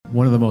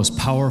One of the most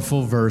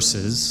powerful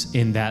verses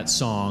in that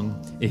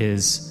song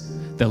is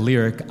the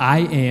lyric, "I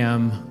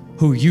am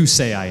who you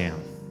say I am."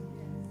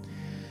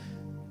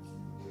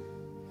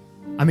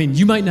 I mean,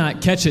 you might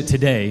not catch it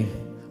today,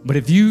 but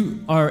if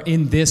you are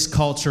in this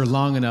culture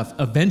long enough,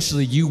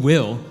 eventually you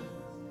will,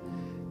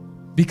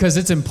 because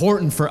it's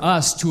important for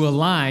us to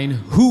align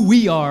who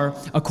we are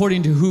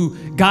according to who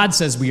God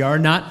says we are,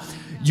 not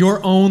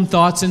your own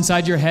thoughts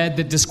inside your head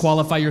that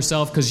disqualify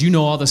yourself because you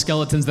know all the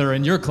skeletons that are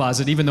in your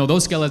closet, even though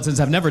those skeletons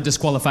have never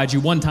disqualified you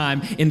one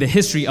time in the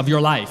history of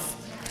your life.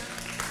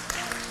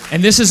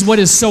 And this is what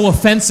is so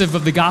offensive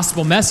of the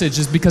gospel message,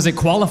 is because it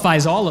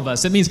qualifies all of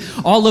us. It means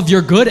all of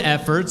your good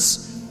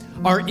efforts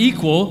are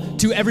equal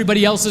to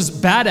everybody else's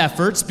bad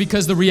efforts,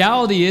 because the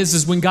reality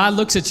is when God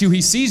looks at you,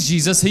 he sees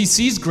Jesus, he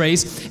sees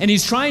grace, and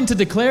he's trying to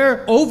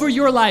declare over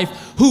your life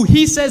who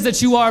he says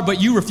that you are,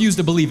 but you refuse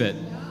to believe it.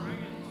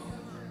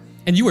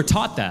 And you were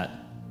taught that,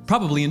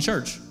 probably in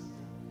church,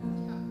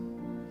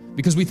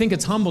 because we think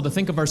it's humble to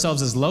think of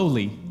ourselves as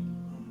lowly.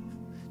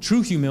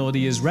 True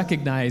humility is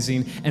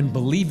recognizing and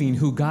believing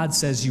who God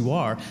says you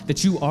are,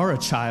 that you are a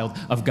child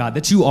of God,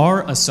 that you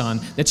are a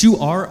son, that you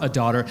are a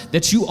daughter,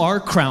 that you are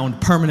crowned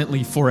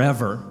permanently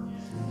forever,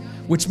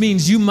 which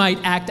means you might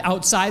act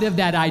outside of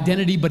that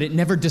identity, but it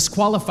never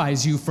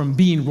disqualifies you from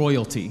being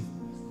royalty.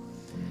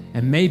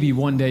 And maybe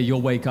one day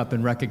you'll wake up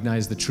and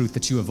recognize the truth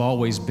that you have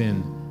always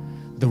been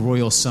the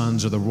royal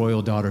sons or the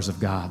royal daughters of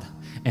God,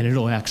 and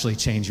it'll actually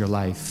change your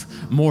life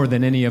more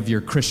than any of your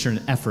Christian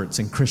efforts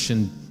and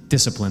Christian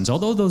disciplines,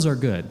 although those are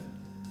good.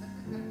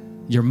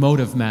 Your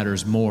motive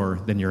matters more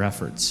than your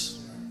efforts.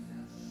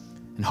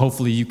 And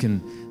hopefully you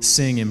can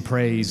sing and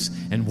praise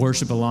and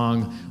worship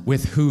along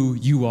with who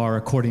you are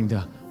according to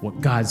what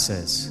God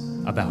says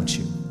about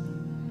you.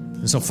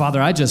 And so,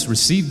 Father, I just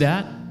received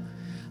that.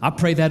 I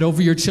pray that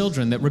over your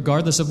children, that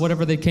regardless of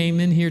whatever they came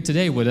in here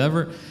today,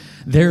 whatever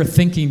their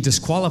thinking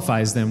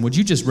disqualifies them, would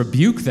you just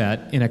rebuke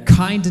that in a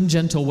kind and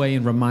gentle way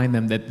and remind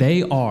them that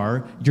they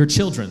are your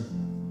children,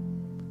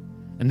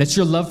 and that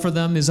your love for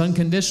them is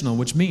unconditional,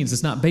 which means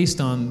it's not based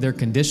on their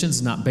conditions,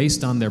 it's not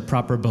based on their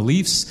proper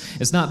beliefs,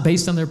 it's not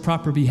based on their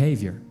proper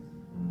behavior.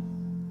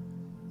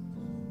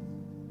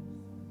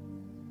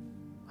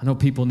 I know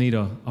people need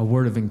a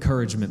word of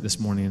encouragement this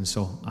morning, and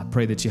so I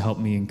pray that you help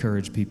me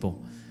encourage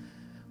people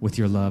with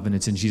your love, and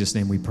it's in Jesus'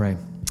 name we pray.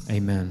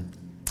 Amen.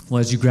 Well,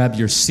 as you grab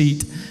your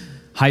seat,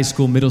 high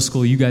school, middle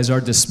school, you guys are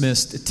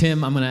dismissed.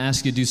 Tim, I'm going to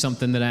ask you to do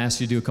something that I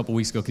asked you to do a couple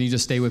weeks ago. Can you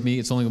just stay with me?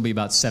 It's only going to be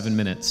about 7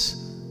 minutes.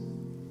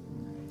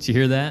 Did you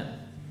hear that?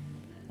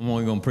 I'm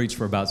only going to preach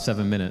for about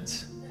 7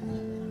 minutes.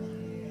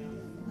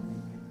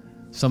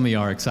 Some of you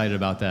are excited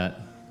about that.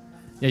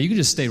 Yeah, you can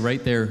just stay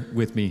right there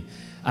with me.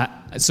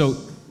 So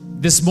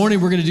this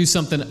morning we're going to do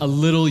something a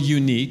little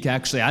unique.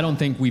 Actually, I don't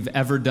think we've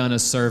ever done a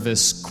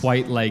service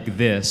quite like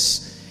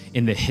this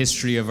in the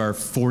history of our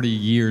 40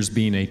 years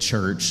being a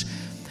church.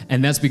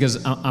 And that's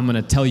because I'm going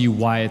to tell you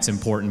why it's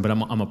important, but I'm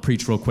going to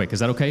preach real quick. Is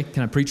that okay?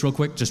 Can I preach real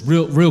quick? Just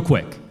real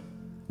quick.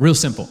 Real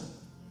simple.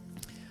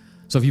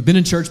 So if you've been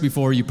in church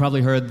before, you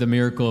probably heard the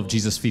miracle of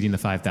Jesus feeding the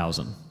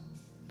 5,000,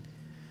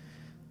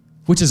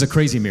 which is a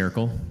crazy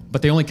miracle,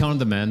 but they only counted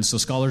the men, so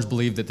scholars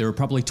believe that there were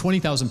probably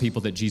 20,000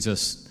 people that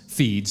Jesus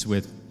feeds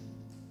with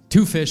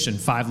 2 fish and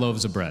 5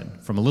 loaves of bread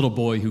from a little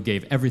boy who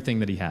gave everything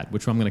that he had,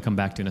 which I'm going to come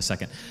back to in a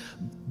second.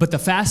 But the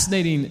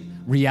fascinating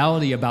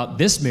reality about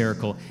this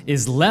miracle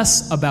is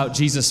less about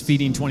Jesus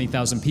feeding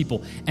 20,000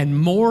 people and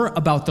more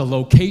about the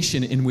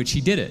location in which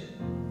he did it.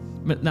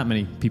 Not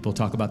many people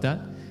talk about that.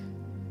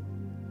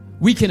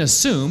 We can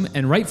assume,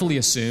 and rightfully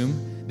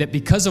assume, that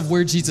because of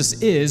where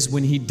Jesus is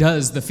when he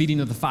does the feeding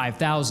of the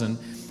 5,000,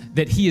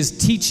 that he is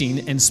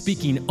teaching and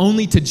speaking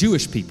only to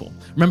Jewish people.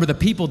 Remember, the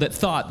people that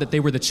thought that they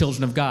were the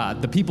children of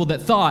God, the people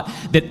that thought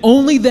that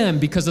only them,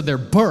 because of their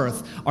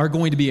birth, are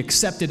going to be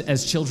accepted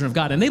as children of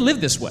God. And they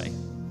lived this way.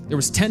 There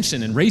was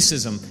tension and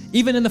racism,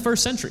 even in the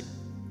first century.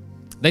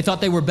 They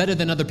thought they were better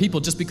than other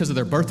people just because of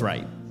their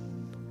birthright.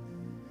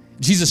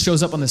 Jesus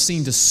shows up on the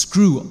scene to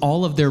screw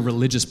all of their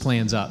religious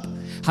plans up.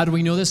 How do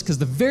we know this? Because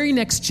the very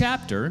next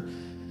chapter,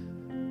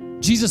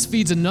 Jesus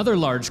feeds another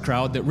large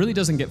crowd that really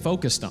doesn't get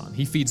focused on.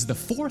 He feeds the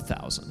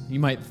 4,000.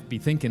 You might be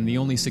thinking the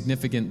only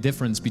significant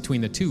difference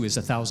between the two is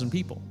 1,000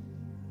 people.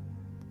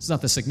 It's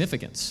not the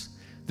significance.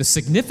 The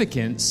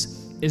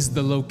significance is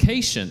the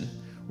location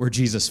where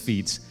Jesus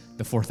feeds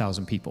the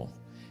 4,000 people.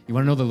 You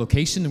want to know the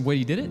location and where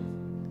he did it?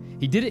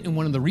 He did it in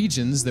one of the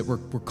regions that were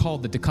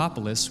called the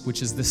Decapolis,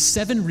 which is the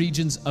 7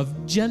 regions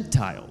of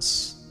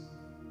Gentiles.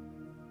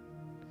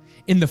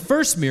 In the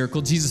first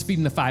miracle, Jesus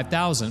feeding the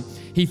 5,000,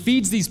 he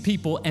feeds these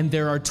people and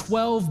there are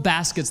 12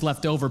 baskets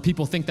left over.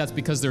 People think that's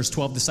because there's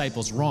 12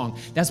 disciples. Wrong.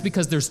 That's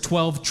because there's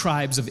 12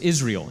 tribes of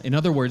Israel. In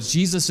other words,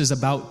 Jesus is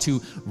about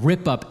to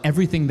rip up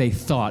everything they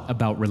thought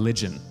about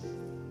religion.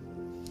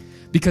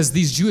 Because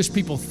these Jewish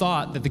people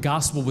thought that the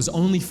gospel was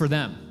only for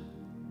them.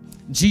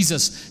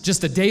 Jesus,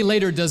 just a day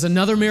later, does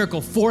another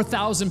miracle,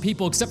 4,000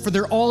 people, except for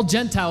they're all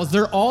Gentiles.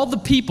 They're all the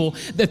people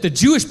that the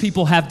Jewish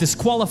people have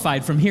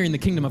disqualified from hearing the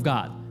kingdom of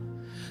God.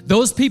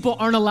 Those people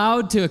aren't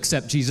allowed to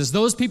accept Jesus.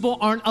 Those people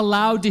aren't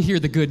allowed to hear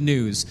the good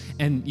news.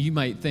 And you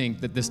might think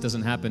that this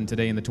doesn't happen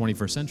today in the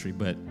 21st century,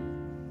 but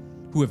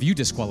who have you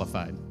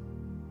disqualified?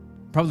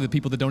 Probably the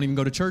people that don't even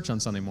go to church on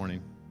Sunday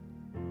morning.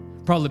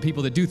 Probably the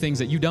people that do things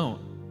that you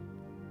don't.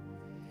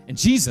 And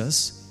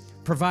Jesus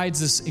provides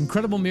this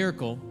incredible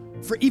miracle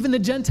for even the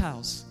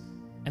Gentiles.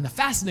 And the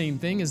fascinating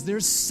thing is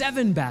there's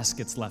 7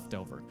 baskets left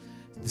over.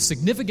 The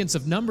significance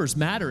of numbers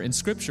matter in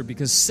Scripture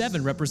because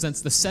 7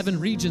 represents the 7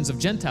 regions of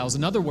Gentiles.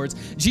 In other words,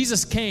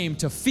 Jesus came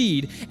to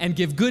feed and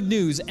give good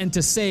news and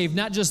to save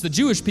not just the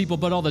Jewish people,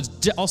 but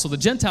also the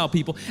Gentile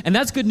people. And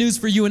that's good news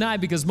for you and I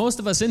because most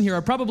of us in here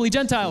are probably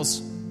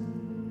Gentiles.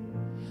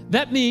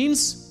 That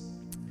means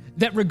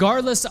that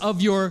regardless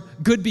of your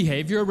good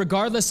behavior,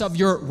 regardless of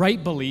your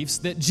right beliefs,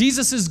 that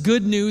Jesus'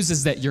 good news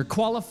is that you're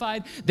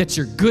qualified, that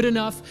you're good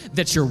enough,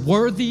 that you're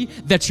worthy,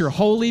 that you're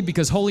holy,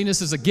 because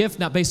holiness is a gift,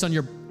 not based on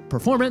your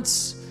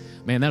performance.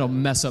 Man, that'll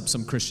mess up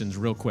some Christians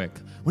real quick.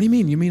 What do you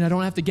mean? You mean I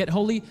don't have to get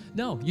holy?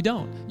 No, you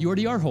don't. You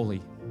already are holy.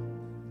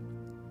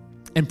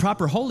 And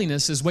proper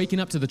holiness is waking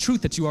up to the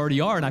truth that you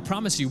already are. And I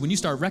promise you, when you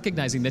start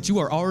recognizing that you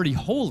are already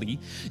holy,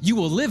 you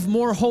will live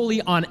more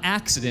holy on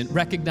accident,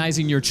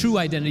 recognizing your true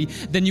identity,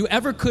 than you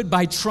ever could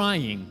by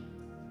trying.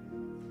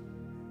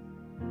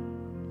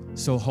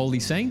 So, holy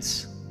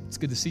saints, it's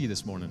good to see you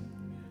this morning.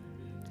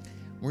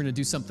 We're going to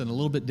do something a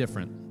little bit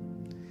different.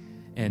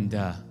 And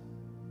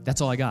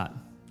that's all I got.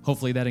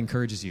 Hopefully that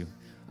encourages you.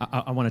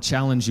 I want to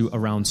challenge you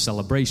around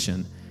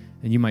celebration.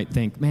 And you might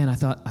think, man, I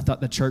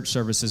thought the church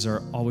services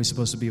are always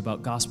supposed to be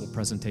about gospel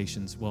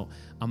presentations. Well,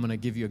 I'm going to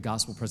give you a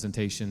gospel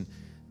presentation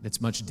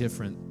that's much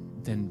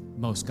different than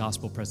most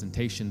gospel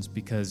presentations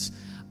because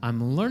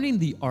I'm learning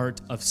the art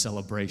of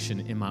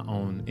celebration in my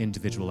own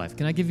individual life.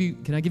 Can I give you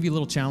a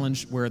little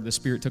challenge where the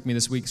Spirit took me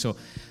this week? So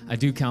I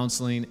do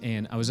counseling,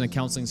 and I was in a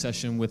counseling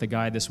session with a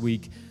guy this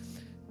week.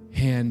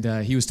 And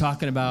he was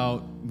talking about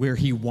where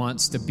he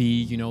wants to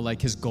be,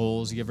 like his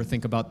goals. You ever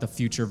think about the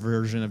future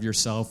version of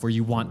yourself where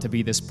you want to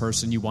be this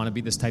person, you want to be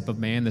this type of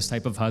man, this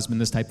type of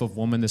husband, this type of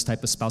woman, this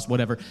type of spouse,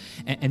 whatever.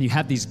 And you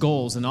have these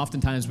goals, and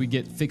oftentimes we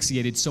get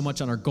fixated so much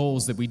on our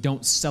goals that we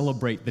don't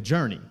celebrate the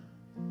journey.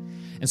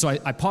 And so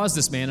I paused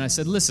this man and I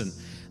said, listen,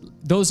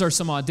 those are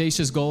some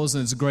audacious goals,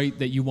 and it's great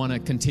that you want to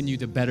continue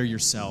to better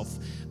yourself.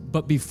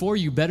 But before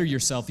you better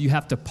yourself, you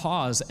have to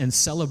pause and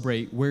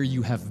celebrate where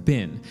you have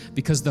been.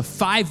 Because the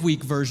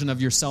 5-week version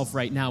of yourself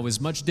right now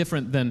is much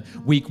different than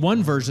week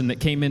 1 version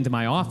that came into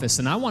my office.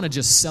 And I want to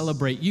just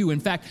celebrate you. In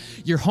fact,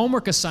 your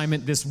homework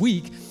assignment this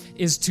week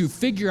is to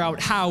figure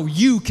out how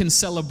you can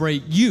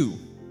celebrate you,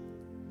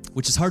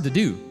 which is hard to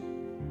do.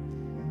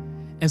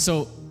 And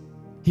so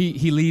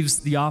he leaves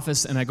the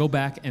office, and I go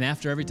back, and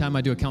after every time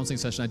I do a counseling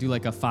session, I do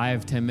like a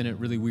 5-10 minute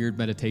really weird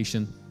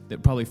meditation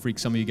that probably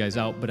freaks some of you guys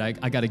out, but I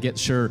got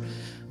to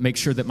make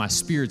sure that my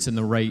spirit's in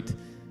the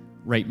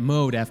right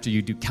mode after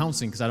you do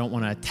counseling, because I don't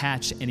want to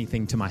attach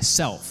anything to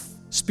myself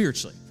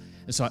spiritually.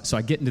 And so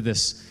I get into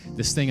this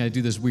thing, I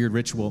do this weird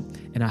ritual,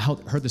 and I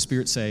heard the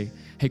Spirit say,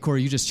 hey,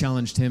 Cory, you just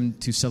challenged him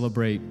to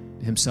celebrate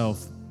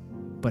himself,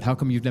 but how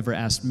come you've never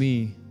asked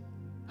me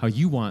how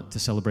you want to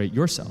celebrate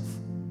yourself?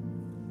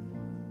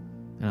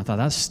 And I thought,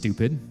 that's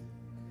stupid.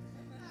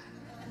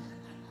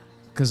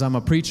 Because I'm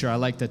a preacher, I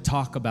like to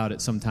talk about it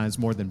sometimes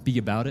more than be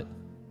about it.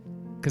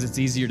 Because it's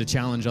easier to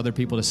challenge other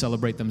people to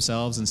celebrate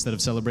themselves instead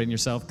of celebrating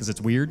yourself, because it's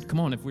weird. Come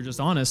on, if we're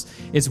just honest,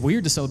 it's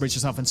weird to celebrate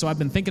yourself. And so I've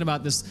been thinking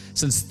about this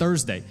since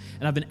Thursday,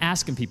 and I've been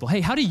asking people, hey,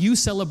 how do you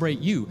celebrate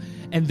you?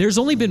 And there's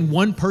only been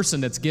one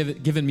person that's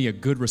given me a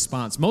good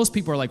response. Most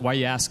people are like, why are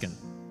you asking?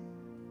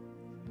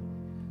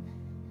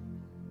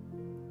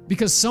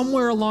 Because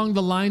somewhere along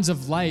the lines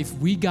of life,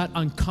 we got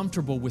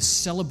uncomfortable with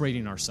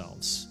celebrating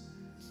ourselves.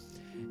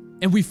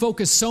 And we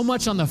focus so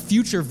much on the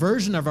future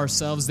version of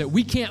ourselves that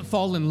we can't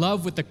fall in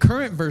love with the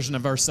current version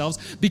of ourselves,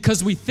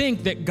 because we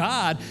think that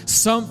God,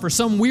 for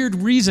some weird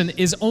reason,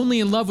 is only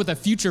in love with a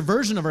future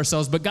version of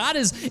ourselves. But God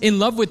is in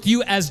love with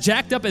you as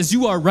jacked up as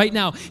you are right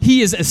now.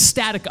 He is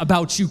ecstatic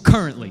about you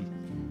currently.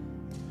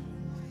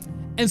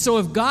 And so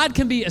if God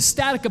can be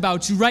ecstatic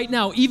about you right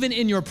now, even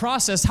in your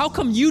process, how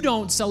come you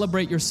don't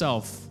celebrate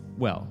yourself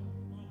well?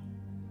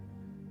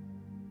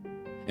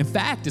 In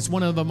fact, it's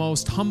one of the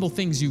most humble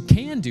things you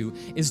can do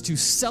is to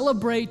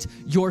celebrate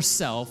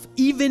yourself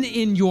even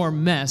in your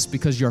mess,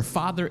 because your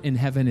Father in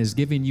heaven is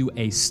giving you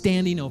a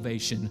standing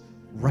ovation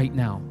right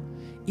now,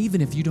 even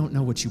if you don't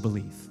know what you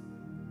believe.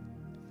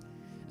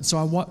 And so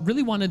I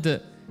really wanted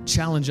to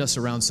challenge us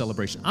around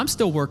celebration. I'm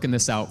still working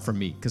this out for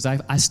me, because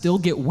I still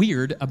get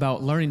weird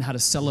about learning how to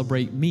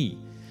celebrate me.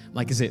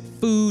 Like, is it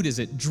food? Is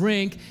it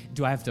drink?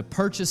 Do I have to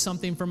purchase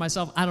something for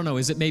myself? I don't know.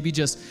 Is it maybe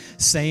just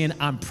saying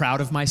I'm proud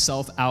of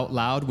myself out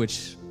loud,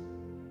 which,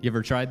 you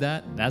ever tried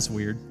that? That's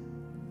weird.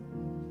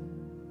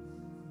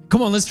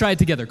 Come on, let's try it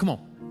together. Come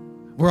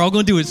on. We're all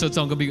going to do it, so it's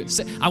all going to be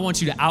good. I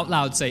want you to out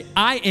loud say,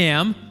 I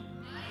am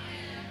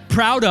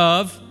proud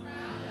of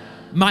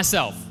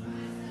myself.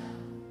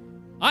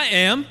 I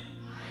am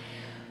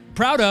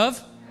proud of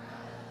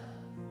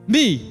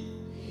me.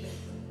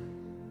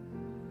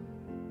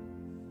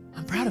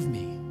 I'm proud of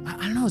me.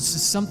 know, it's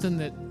just something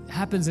that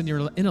happens in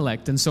your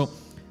intellect. And so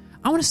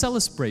I want to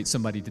celebrate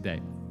somebody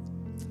today.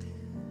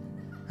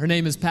 Her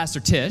name is Pastor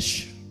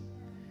Tish.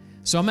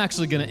 So I'm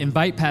actually going to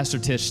invite Pastor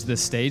Tish to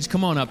this stage.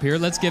 Come on up here.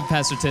 Let's give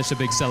Pastor Tish a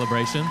big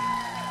celebration.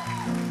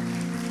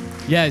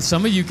 Yeah,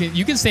 some of you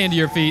can stand to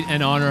your feet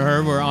and honor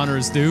her where honor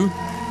is due.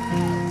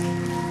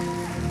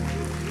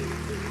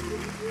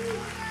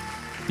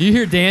 You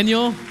hear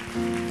Daniel?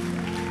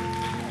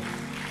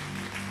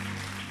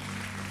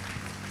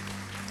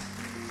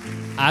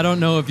 I don't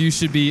know if you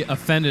should be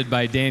offended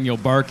by Daniel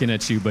barking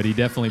at you, but he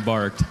definitely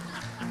barked.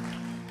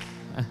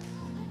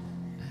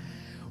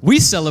 We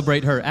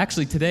celebrate her.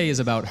 Actually, today is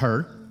about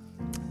her,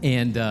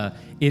 and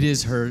it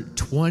is her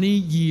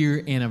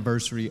 20-year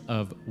anniversary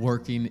of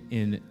working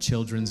in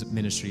children's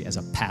ministry as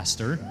a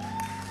pastor,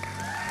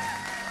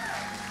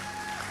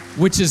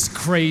 which is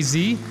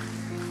crazy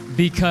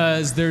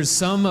because there's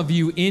some of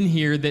you in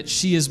here that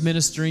she is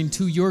ministering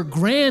to your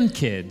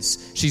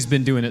grandkids. She's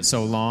been doing it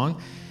so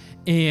long,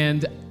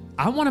 and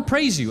I want to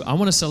praise you. I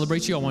want to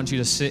celebrate you. I want you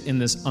to sit in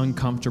this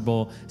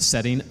uncomfortable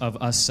setting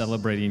of us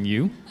celebrating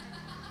you.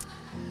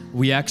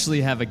 We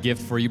actually have a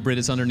gift for you. Britt,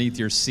 it's underneath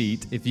your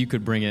seat. If you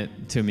could bring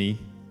it to me.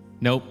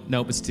 Nope,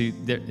 it's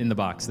there in the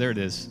box. There it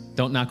is.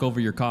 Don't knock over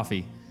your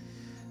coffee,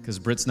 because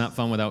Britt's not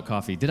fun without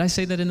coffee. Did I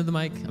say that into the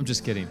mic? I'm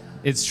just kidding.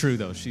 It's true,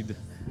 though.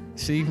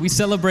 See, we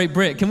celebrate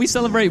Britt. Can we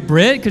celebrate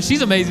Britt? Because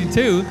she's amazing,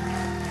 too.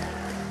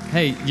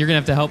 Hey, you're going to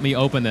have to help me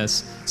open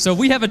this. So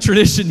we have a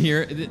tradition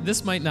here.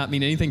 This might not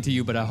mean anything to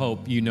you, but I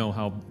hope you know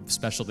how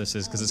special this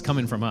is, because it's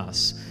coming from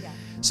us. Yeah.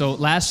 So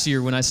last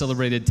year, when I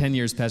celebrated 10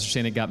 years, Pastor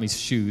Shannon got me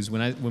shoes.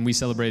 When we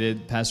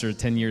celebrated Pastor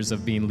 10 years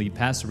of being lead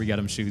pastor, we got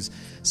him shoes.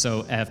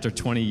 So after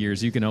 20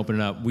 years, you can open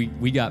it up.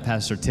 We got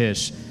Pastor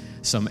Tish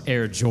some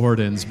Air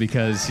Jordans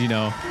because, you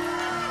know,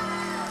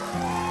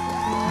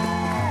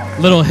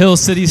 little Hill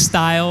City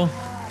style.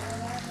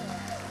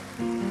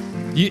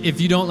 If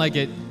you don't like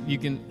it, you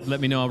can let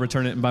me know. I'll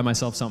return it and buy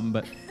myself something.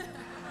 But I would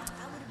have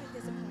been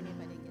disappointed if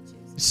I didn't get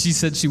shoes. She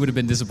said she would have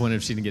been disappointed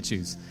if she didn't get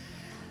shoes.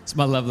 It's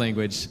my love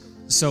language.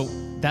 So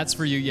that's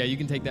for you. Yeah, you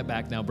can take that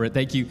back now, Britt.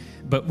 Thank you.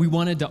 But we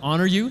wanted to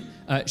honor you.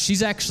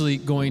 She's actually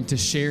going to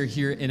share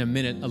here in a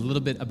minute a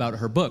little bit about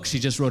her book. She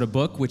just wrote a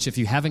book, which if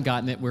you haven't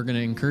gotten it, we're going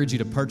to encourage you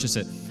to purchase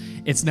it.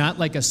 It's not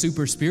like a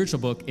super spiritual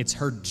book. It's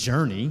her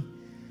journey.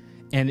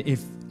 And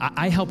if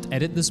I helped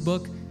edit this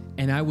book,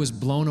 and I was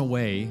blown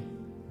away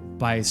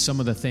by some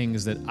of the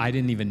things that I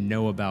didn't even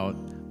know about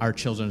our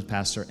children's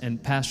pastor.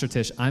 And Pastor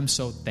Tish, I'm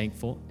so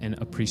thankful and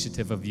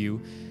appreciative of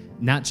you,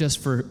 not just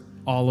for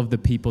all of the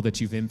people that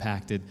you've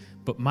impacted,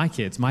 but my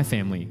kids, my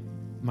family.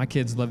 My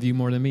kids love you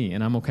more than me,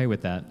 and I'm okay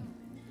with that.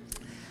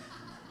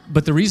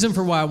 But the reason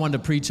for why I wanted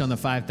to preach on the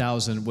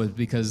 5,000 was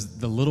because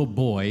the little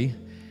boy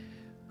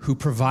who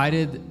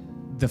provided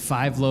the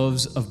 5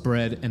 loaves of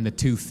bread and the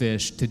 2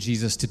 fish to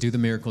Jesus to do the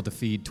miracle to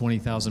feed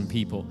 20,000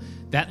 people,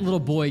 that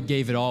little boy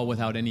gave it all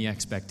without any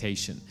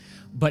expectation.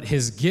 But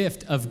his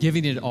gift of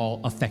giving it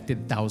all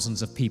affected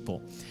thousands of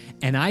people.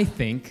 And I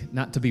think,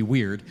 not to be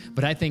weird,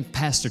 but I think,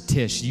 Pastor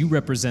Tish, you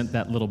represent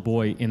that little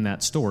boy in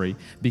that story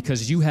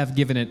because you have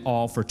given it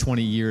all for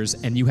 20 years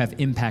and you have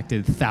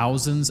impacted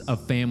thousands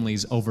of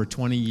families over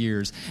 20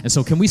 years. And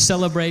so can we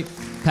celebrate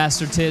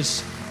Pastor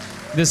Tish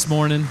this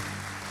morning?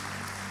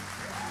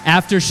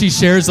 After she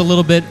shares a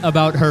little bit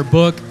about her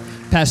book,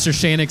 Pastor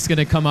Shannick's going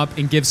to come up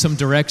and give some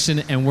direction,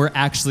 and we're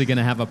actually going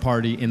to have a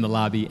party in the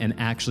lobby and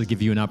actually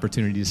give you an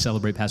opportunity to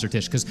celebrate Pastor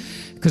Tish.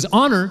 Because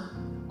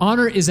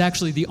honor is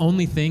actually the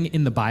only thing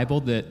in the Bible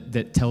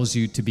that tells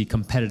you to be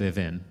competitive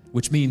in,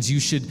 which means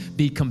you should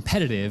be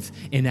competitive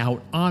in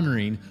out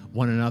honoring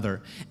one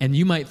another. And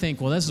you might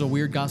think, well, this is a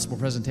weird gospel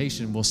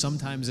presentation. Well,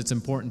 sometimes it's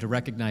important to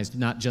recognize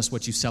not just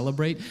what you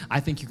celebrate. I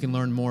think you can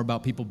learn more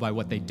about people by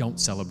what they don't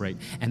celebrate.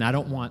 And I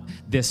don't want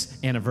this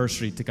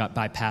anniversary to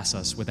bypass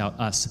us without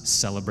us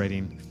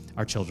celebrating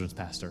our children's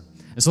pastor.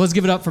 And so let's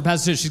give it up for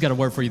Pastor Tish. She's got a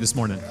word for you this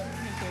morning.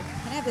 Thank you.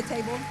 Can I have the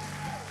table?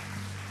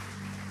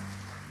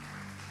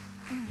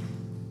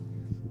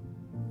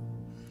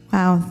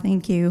 Wow,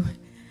 thank you.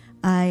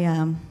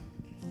 I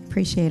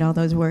appreciate all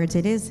those words.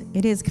 It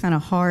is kind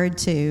of hard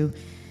to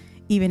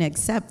even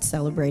accept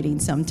celebrating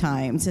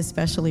sometimes,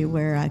 especially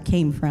where I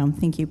came from.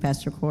 Thank you,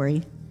 Pastor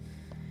Cory.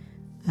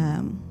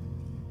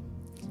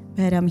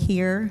 But I'm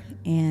here,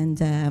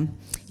 and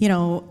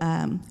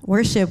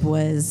worship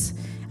was.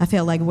 I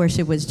felt like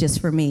worship was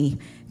just for me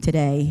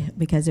today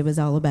because it was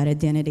all about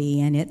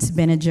identity, and it's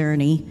been a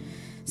journey.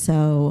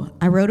 So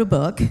I wrote a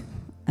book,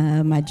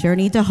 My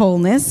Journey to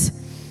Wholeness.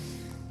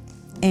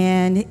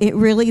 And it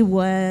really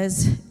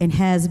was and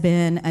has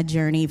been a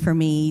journey for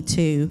me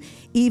to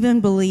even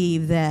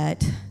believe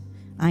that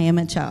I am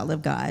a child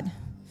of God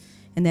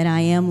and that I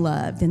am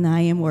loved and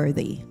I am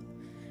worthy.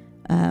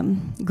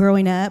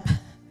 Growing up,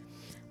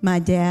 my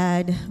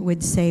dad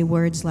would say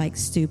words like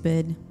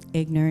stupid,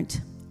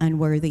 ignorant,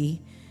 unworthy,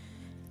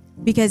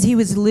 because he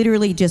was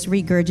literally just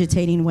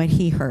regurgitating what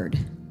he heard.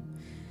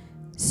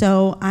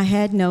 So I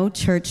had no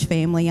church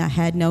family. I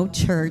had no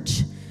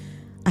church.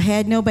 I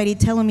had nobody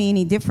telling me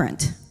any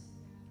different.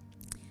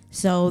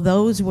 So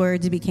those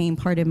words became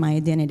part of my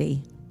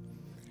identity.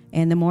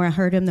 And the more I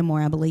heard them, the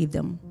more I believed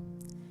them.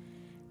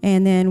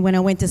 And then when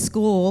I went to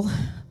school,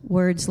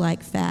 words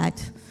like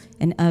fat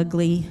and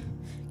ugly,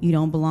 you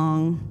don't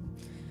belong,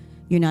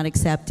 you're not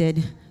accepted.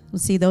 Well,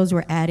 see, those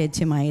were added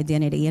to my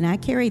identity, and I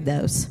carried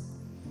those.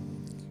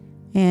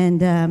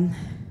 And then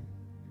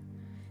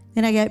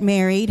I got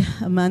married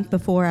a month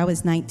before I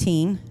was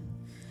 19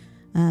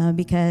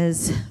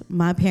 because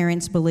my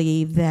parents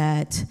believed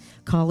that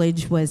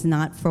college was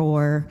not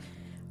for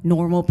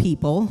normal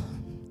people,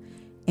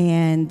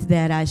 and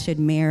that I should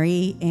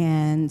marry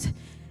and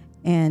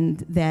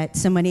that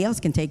somebody else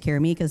can take care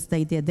of me because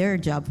they did their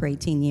job for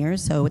 18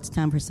 years, so it's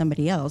time for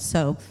somebody else.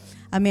 So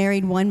I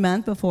married 1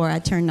 month before I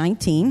turned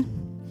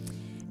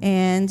 19,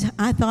 and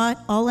I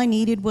thought all I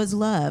needed was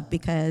love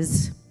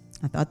because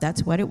I thought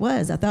that's what it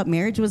was. I thought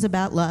marriage was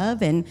about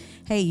love, and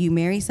hey, you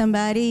marry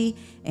somebody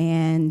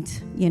and,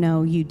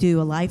 you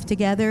do a life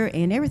together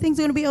and everything's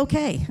going to be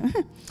okay.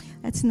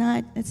 That's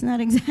not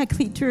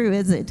exactly true,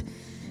 is it?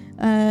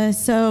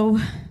 So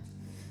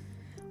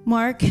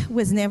Mark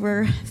was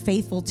never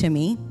faithful to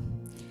me.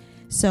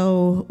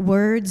 So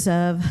words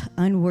of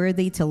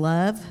unworthy to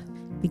love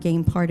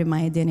became part of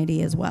my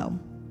identity as well.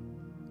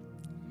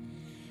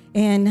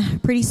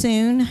 And pretty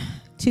soon,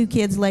 2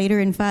 kids later,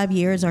 in 5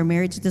 years, our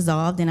marriage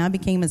dissolved, and I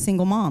became a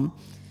single mom.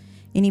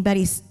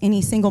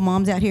 Any single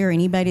moms out here?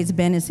 Anybody that's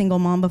been a single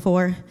mom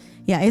before?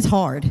 Yeah, it's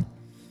hard.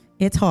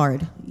 It's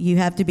hard. You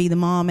have to be the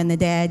mom and the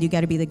dad. You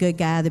got to be the good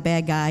guy, the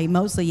bad guy.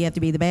 Mostly you have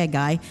to be the bad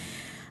guy.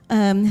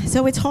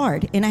 So it's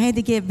hard. And I had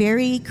to get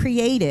very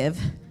creative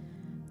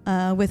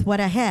with what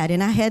I had.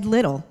 And I had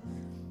little.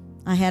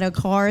 I had a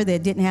car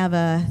that didn't have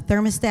a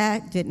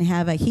thermostat, didn't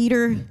have a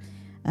heater.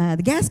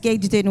 The gas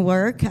gauge didn't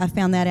work. I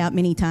found that out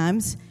many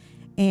times.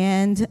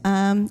 And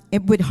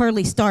it would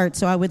hardly start,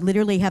 so I would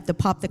literally have to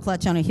pop the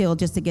clutch on a hill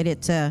just to get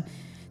it to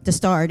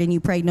start, and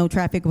you prayed no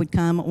traffic would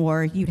come,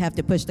 or you'd have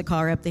to push the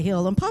car up the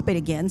hill and pop it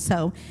again.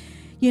 So,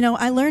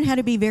 I learned how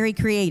to be very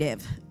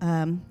creative.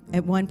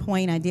 At one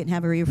point, I didn't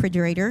have a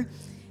refrigerator,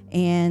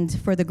 and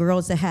for the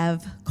girls to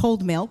have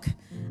cold milk,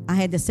 I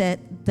had to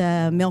set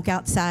the milk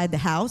outside the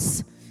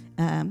house.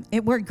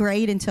 It worked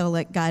great until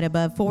it got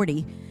above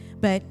 40,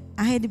 but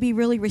I had to be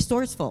really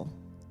resourceful,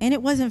 and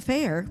it wasn't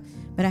fair,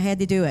 but I had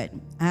to do it.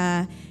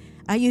 I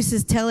used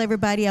to tell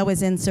everybody I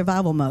was in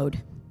survival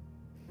mode.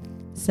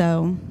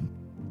 So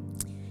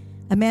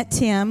I met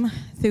Tim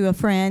through a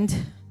friend,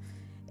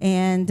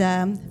 and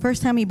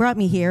first time he brought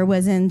me here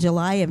was in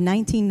July of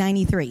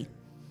 1993.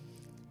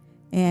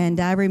 And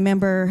I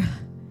remember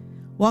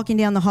walking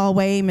down the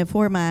hallway, and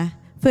before my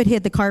foot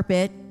hit the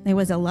carpet, there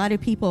was a lot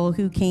of people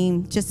who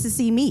came just to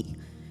see me.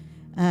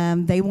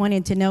 They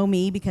wanted to know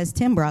me because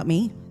Tim brought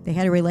me. They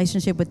had a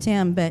relationship with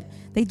Tim, but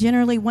they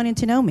generally wanted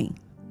to know me.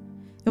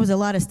 There was a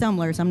lot of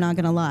stumblers, I'm not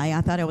going to lie.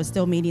 I thought I was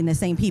still meeting the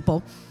same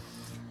people.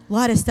 A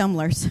lot of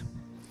stumblers.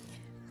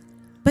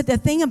 But the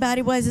thing about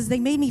it is they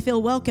made me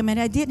feel welcome, and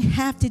I didn't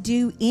have to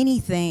do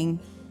anything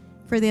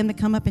for them to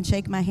come up and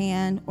shake my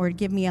hand or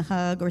give me a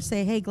hug or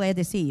say, hey, glad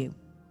to see you.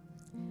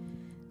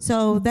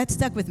 So that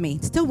stuck with me.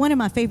 It's still one of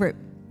my favorite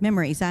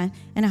memories. And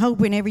I hope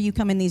whenever you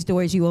come in these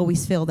doors, you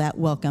always feel that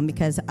welcome,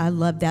 because I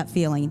love that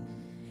feeling.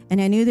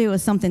 And I knew there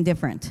was something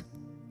different.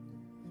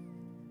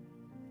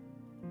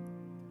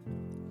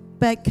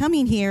 But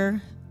coming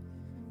here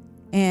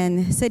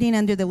and sitting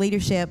under the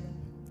leadership,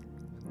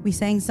 we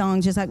sang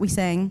songs just like we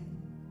sang.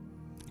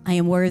 I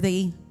am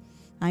worthy.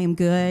 I am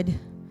good.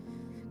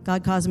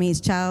 God calls me his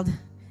child.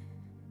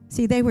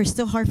 See, they were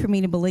still hard for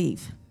me to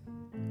believe.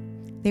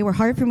 They were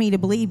hard for me to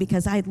believe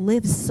because I'd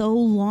lived so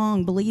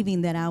long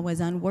believing that I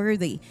was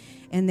unworthy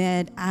and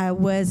that I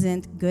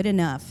wasn't good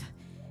enough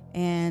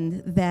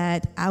and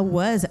that I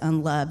was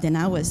unloved and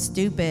I was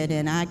stupid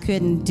and I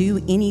couldn't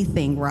do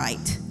anything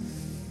right.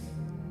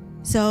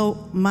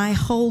 So my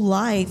whole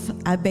life,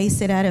 I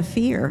based it out of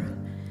fear.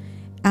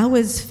 I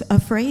was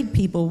afraid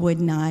people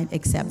would not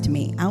accept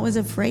me. I was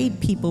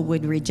afraid people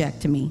would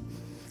reject me.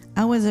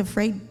 I was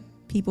afraid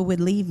people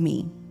would leave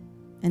me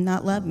and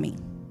not love me.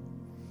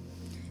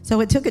 So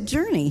it took a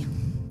journey.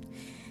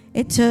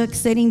 It took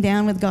sitting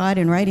down with God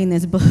and writing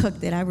this book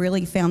that I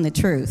really found the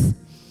truth.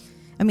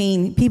 I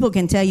mean, people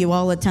can tell you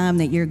all the time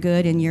that you're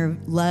good and you're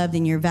loved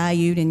and you're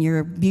valued and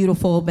you're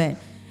beautiful, but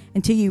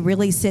until you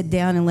really sit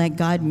down and let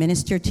God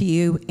minister to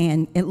you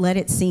and let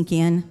it sink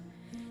in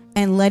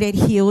and let it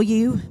heal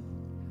you,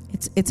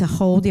 it's a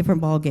whole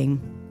different ballgame.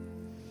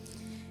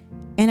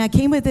 And I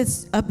came up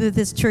with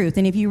this truth,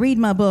 and if you read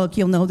my book,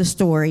 you'll know the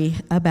story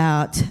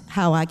about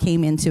how I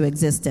came into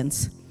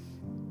existence.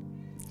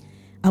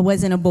 I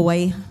wasn't a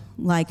boy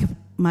like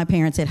my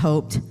parents had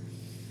hoped.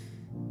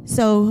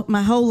 So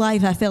my whole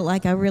life I felt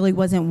like I really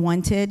wasn't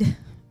wanted,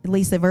 at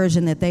least the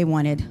version that they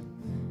wanted.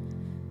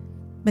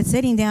 But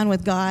sitting down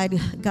with God,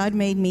 God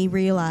made me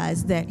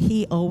realize that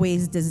he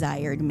always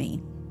desired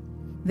me.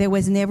 There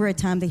was never a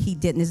time that he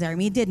didn't desire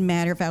me. It didn't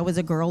matter if I was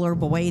a girl or a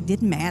boy. It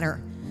didn't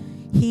matter.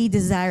 He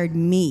desired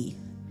me.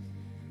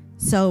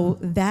 So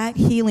that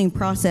healing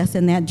process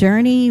and that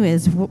journey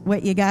is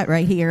what you got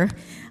right here.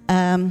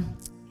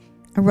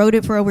 I wrote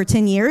it for over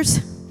 10 years.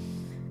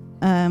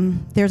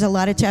 There's a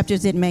lot of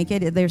chapters that didn't make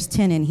it. There's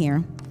 10 in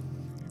here.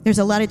 There's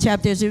a lot of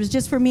chapters. It was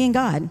just for me and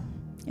God,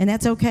 and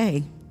that's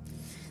okay.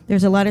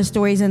 There's a lot of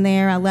stories in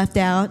there I left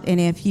out, and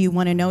if you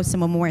want to know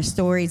some more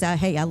stories,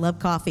 I love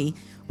coffee.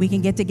 We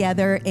can get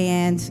together,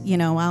 and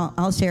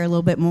I'll share a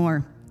little bit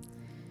more.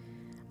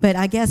 But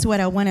I guess what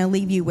I want to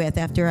leave you with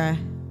after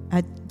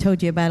I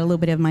told you about a little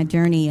bit of my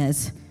journey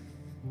is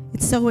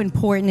it's so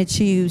important to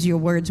choose your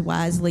words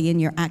wisely and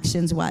your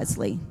actions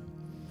wisely,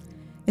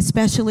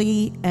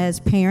 especially as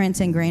parents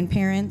and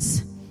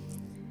grandparents,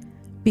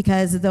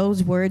 because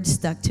those words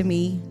stuck to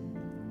me,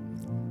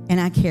 and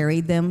I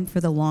carried them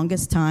for the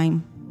longest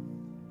time.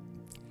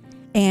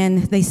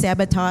 And they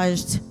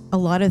sabotaged a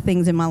lot of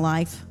things in my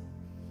life.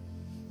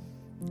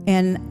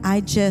 And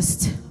I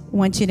just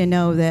want you to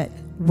know that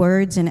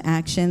words and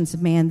actions,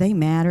 man, they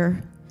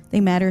matter. They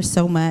matter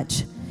so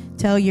much.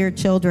 Tell your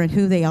children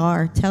who they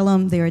are. Tell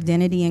them their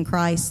identity in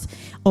Christ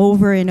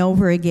over and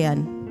over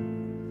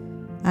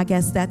again. I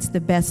guess that's the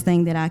best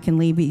thing that I can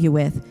leave you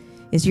with,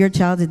 is your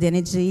child's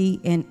identity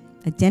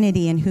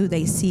and who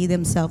they see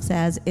themselves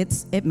as.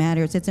 It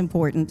matters. It's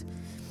important.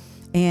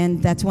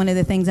 And that's one of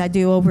the things I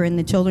do over in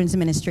the children's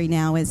ministry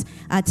now is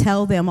I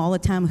tell them all the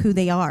time who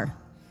they are.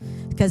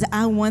 Because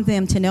I want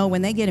them to know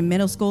when they get in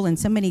middle school and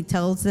somebody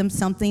tells them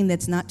something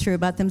that's not true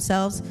about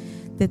themselves,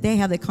 that they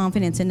have the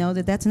confidence to know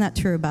that that's not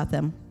true about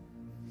them.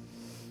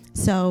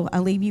 So I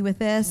leave you with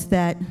this,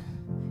 that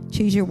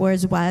choose your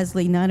words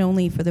wisely, not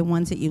only for the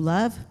ones that you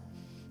love,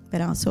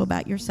 but also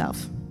about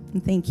yourself.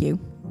 And thank you.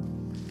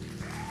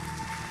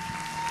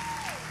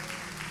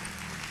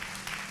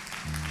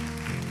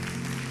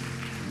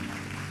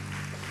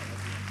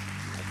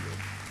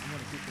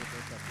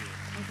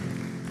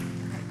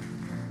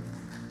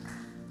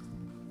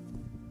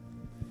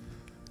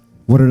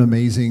 What an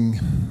amazing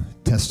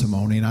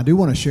testimony. And I do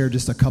want to share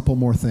just a couple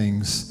more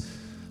things.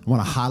 I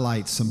want to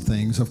highlight some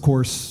things. Of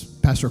course,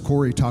 Pastor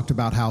Cory talked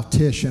about how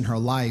Tish in her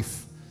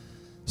life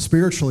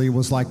spiritually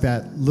was like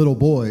that little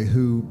boy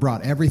who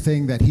brought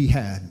everything that he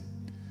had,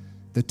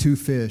 the 2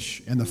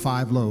 fish and the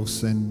 5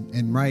 loaves,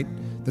 and right,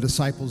 the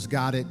disciples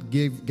got it,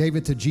 gave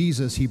it to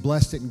Jesus. He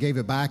blessed it and gave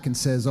it back and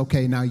says,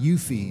 okay, now you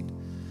feed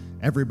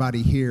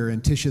everybody here. In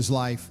Tish's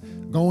life,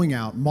 going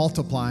out,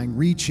 multiplying,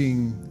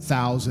 reaching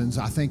thousands,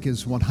 I think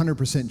is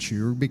 100%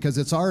 true, because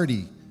it's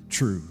already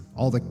true.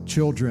 All the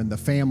children, the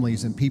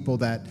families, and people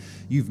that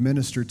you've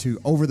ministered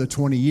to over the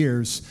 20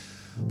 years.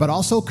 But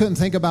also couldn't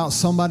think about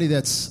somebody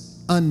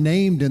that's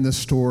unnamed in the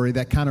story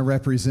that kind of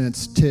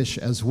represents Tish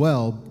as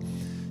well.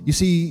 You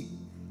see,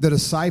 the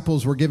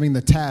disciples were giving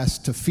the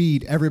task to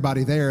feed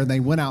everybody there, and they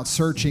went out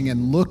searching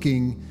and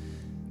looking.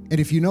 And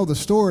if you know the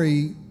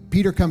story,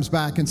 Peter comes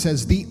back and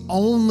says, the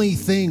only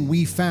thing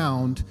we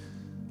found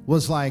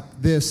was like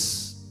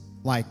this,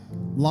 like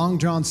Long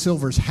John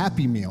Silver's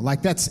Happy Meal.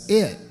 Like, that's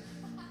it.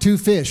 2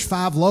 fish,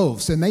 5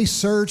 loaves. And they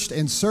searched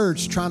and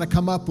searched trying to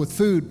come up with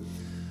food.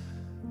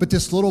 But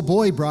this little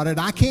boy brought it.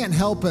 I can't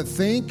help but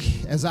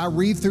think, as I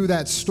read through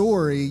that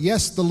story,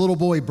 yes, the little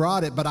boy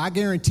brought it, but I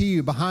guarantee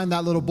you behind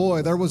that little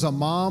boy, there was a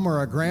mom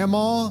or a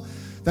grandma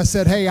that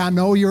said, hey, I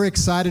know you're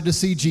excited to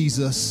see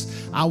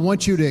Jesus. I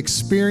want you to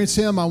experience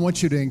him. I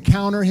want you to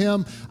encounter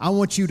him. I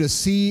want you to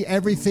see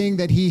everything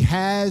that he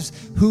has,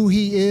 who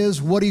he is,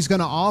 what he's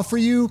going to offer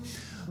you.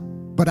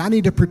 But I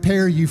need to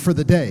prepare you for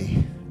the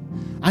day.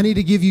 I need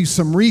to give you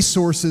some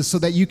resources so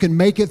that you can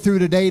make it through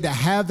today to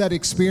have that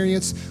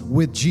experience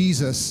with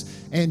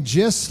Jesus. And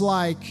just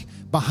like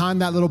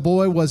behind that little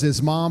boy was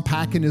his mom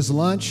packing his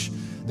lunch,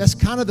 that's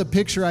kind of the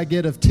picture I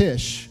get of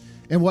Tish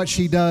and what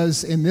she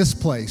does in this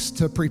place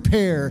to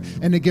prepare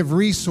and to give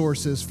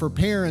resources for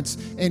parents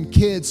and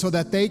kids so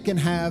that they can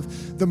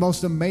have the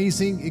most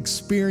amazing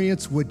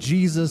experience with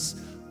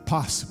Jesus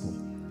possible,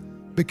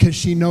 because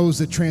she knows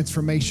the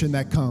transformation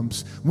that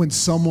comes when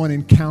someone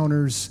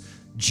encounters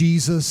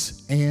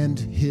Jesus and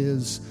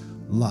his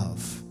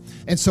love.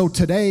 And so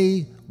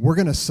today we're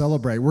going to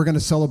celebrate. We're going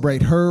to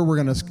celebrate her.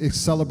 We're going to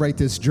celebrate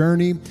this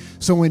journey.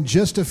 So in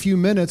just a few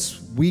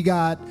minutes, we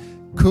got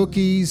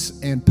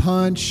cookies and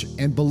punch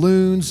and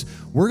balloons.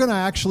 We're going to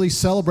actually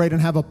celebrate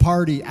and have a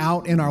party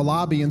out in our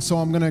lobby. And so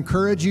I'm going to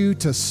encourage you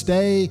to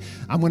stay.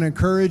 I'm going to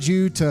encourage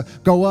you to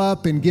go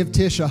up and give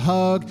Tish a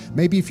hug.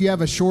 Maybe if you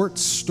have a short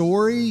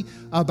story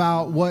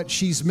about what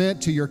she's meant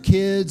to your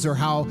kids, or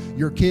how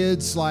your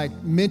kids like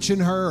mention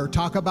her or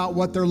talk about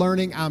what they're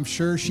learning, I'm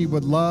sure she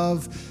would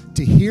love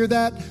to hear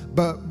that.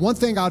 But one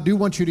thing I do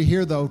want you to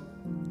hear, though,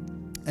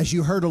 as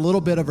you heard a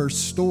little bit of her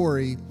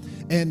story,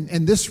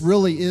 and this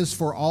really is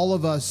for all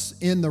of us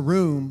in the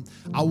room,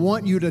 I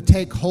want you to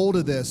take hold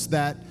of this,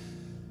 that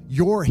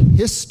your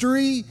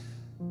history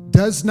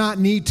does not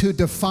need to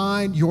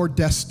define your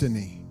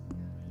destiny.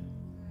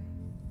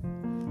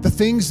 The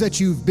things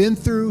that you've been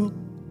through,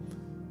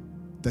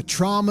 the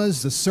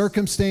traumas, the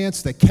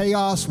circumstance, the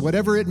chaos,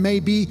 whatever it may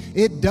be,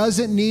 it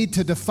doesn't need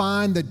to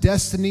define the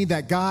destiny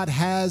that God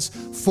has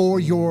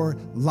for your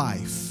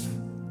life.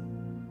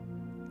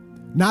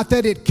 Not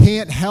that it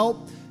can't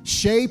help.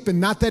 shape, and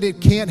not that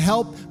it can't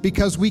help,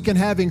 because we can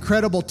have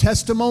incredible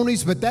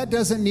testimonies, but that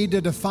doesn't need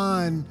to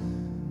define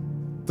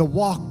the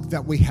walk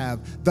that we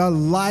have, the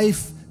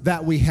life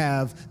that we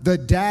have, the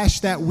dash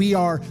that we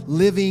are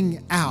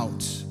living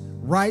out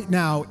right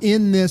now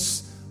in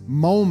this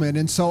moment.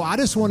 And so I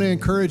just want to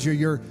encourage you,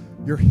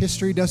 your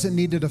history doesn't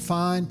need to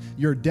define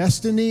your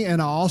destiny.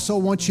 And I also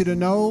want you to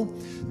know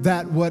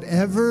that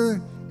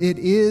whatever it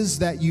is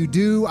that you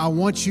do, I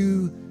want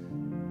you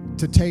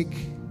to take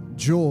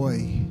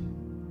joy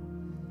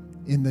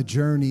in the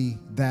journey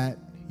that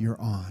you're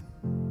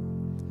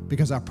on.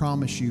 Because I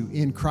promise you,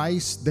 in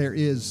Christ, there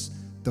is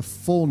the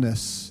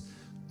fullness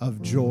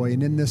of joy.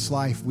 And in this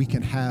life, we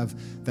can have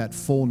that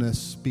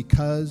fullness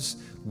because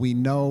we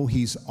know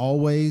He's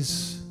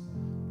always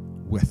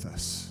with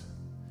us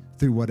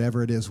through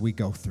whatever it is we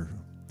go through.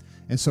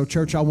 And so,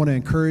 church, I want to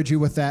encourage you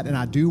with that. And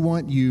I do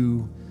want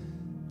you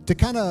to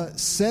kind of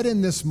set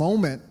in this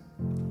moment,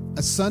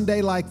 a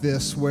Sunday like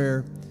this,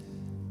 where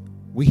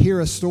we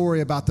hear a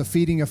story about the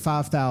feeding of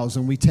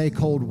 5,000. We take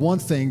hold one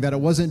thing, that it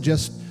wasn't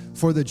just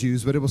for the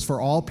Jews, but it was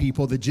for all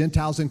people, the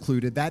Gentiles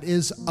included. That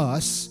is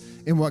us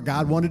and what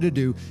God wanted to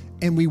do.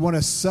 And we want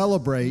to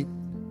celebrate.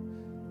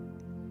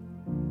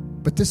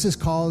 But this is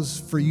cause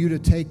for you to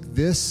take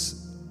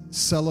this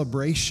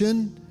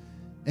celebration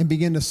and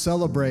begin to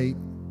celebrate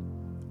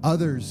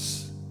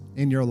others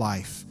in your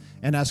life.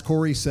 And as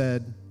Cory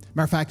said,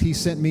 matter of fact, he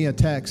sent me a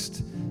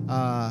text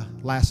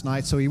last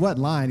night, so he wasn't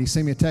lying. He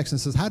sent me a text and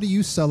says, how do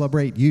you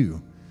celebrate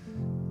you?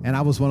 And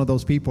I was one of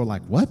those people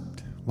like, what?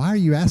 Why are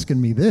you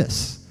asking me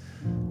this?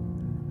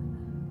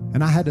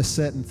 And I had to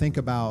sit and think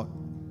about,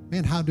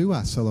 man, how do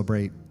I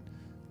celebrate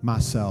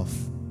myself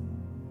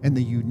and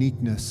the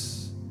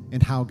uniqueness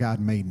in how God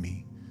made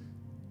me?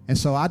 And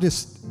so I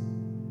just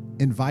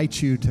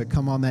invite you to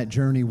come on that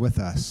journey with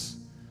us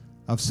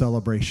of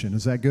celebration.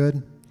 Is that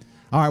good?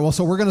 All right, well,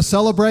 so we're going to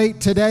celebrate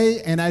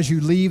today, and as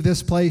you leave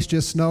this place,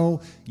 just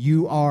know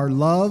you are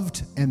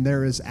loved, and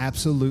there is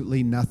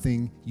absolutely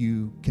nothing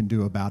you can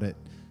do about it.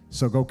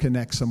 So go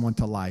connect someone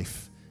to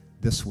life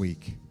this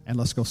week, and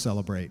let's go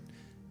celebrate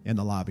in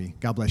the lobby.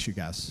 God bless you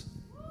guys.